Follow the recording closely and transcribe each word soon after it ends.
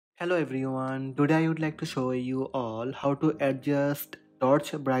Hello everyone, today I would like to show you all how to adjust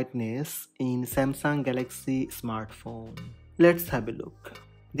torch brightness in Samsung Galaxy smartphone. Let's have a look.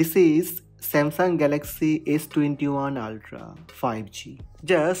 This is Samsung Galaxy S21 Ultra 5G.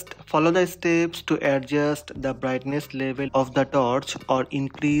 Just follow the steps to adjust the brightness level of the torch or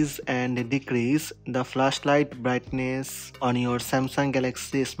increase and decrease the flashlight brightness on your Samsung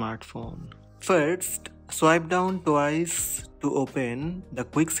Galaxy smartphone. First, swipe down twice to open the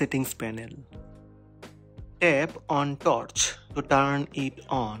quick settings panel. Tap on torch to turn it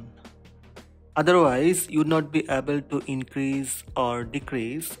on. Otherwise, you would not be able to increase or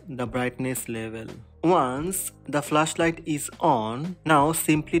decrease the brightness level. Once the flashlight is on, now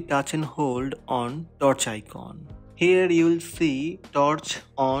simply touch and hold on torch icon. Here you will see torch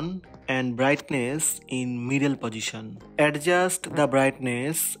on and brightness in middle position. Adjust the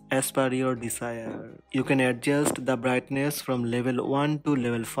brightness as per your desire. You can adjust the brightness from level 1 to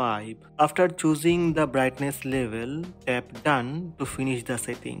level 5. After choosing the brightness level, tap done to finish the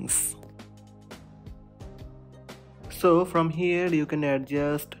settings. So from here you can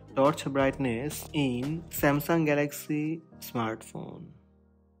adjust torch brightness in Samsung Galaxy smartphone.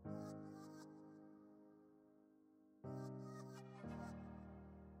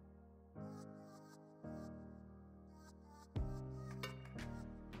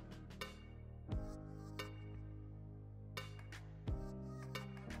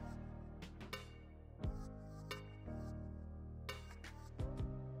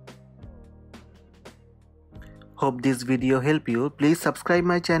 Hope this video help you. Please subscribe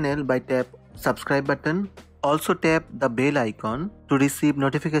my channel by tap subscribe button. Also tap the bell icon to receive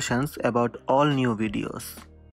notifications about all new videos.